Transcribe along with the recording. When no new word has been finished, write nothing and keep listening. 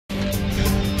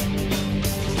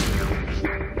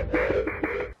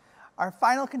Our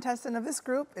final contestant of this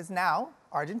group is now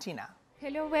Argentina.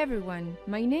 Hello everyone,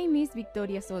 my name is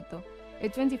Victoria Soto, a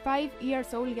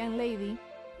 25-year-old young lady,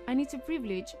 and it's a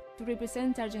privilege to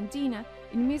represent Argentina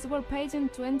in Miss World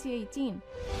Pageant 2018.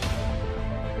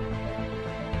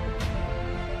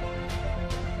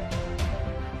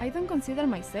 I don't consider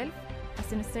myself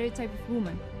as a stereotype of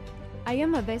woman. I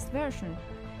am my best version.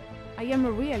 I am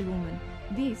a real woman.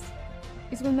 This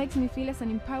is what makes me feel as an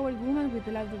empowered woman with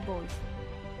a louder voice.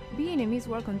 Being a Miss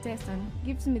World contestant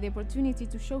gives me the opportunity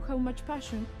to show how much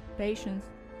passion, patience,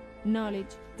 knowledge,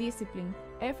 discipline,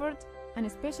 effort, and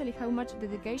especially how much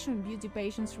dedication beauty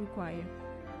pageants require.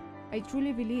 I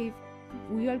truly believe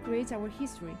we all create our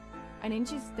history, and in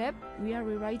each step we are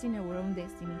rewriting our own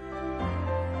destiny.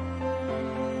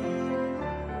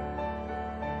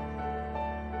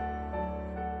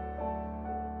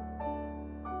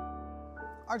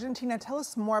 Argentina, tell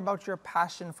us more about your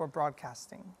passion for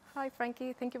broadcasting. Hi,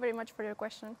 Frankie. Thank you very much for your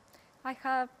question. I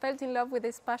have felt in love with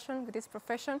this passion, with this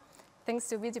profession, thanks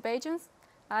to beauty pageants.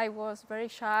 I was very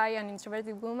shy and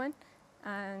introverted woman,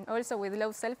 and also with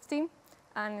low self-esteem.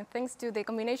 And thanks to the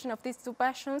combination of these two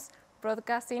passions,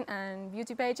 broadcasting and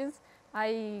beauty pageants,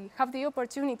 I have the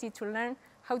opportunity to learn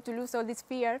how to lose all this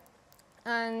fear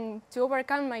and to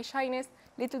overcome my shyness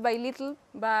little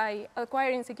by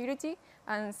acquiring security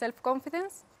and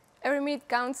self-confidence. Every minute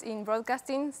counts in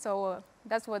broadcasting, so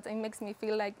that's what it makes me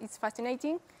feel like it's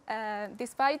fascinating.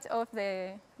 Despite of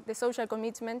the social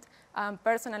commitment,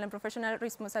 personal and professional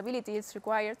responsibilities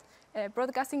required,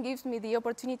 broadcasting gives me the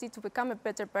opportunity to become a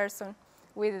better person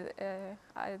with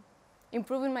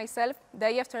improving myself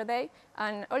day after day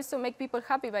and also make people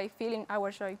happy by feeling our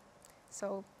joy.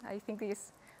 So I think this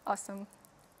is awesome.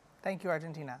 Thank you,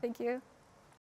 Argentina. Thank you.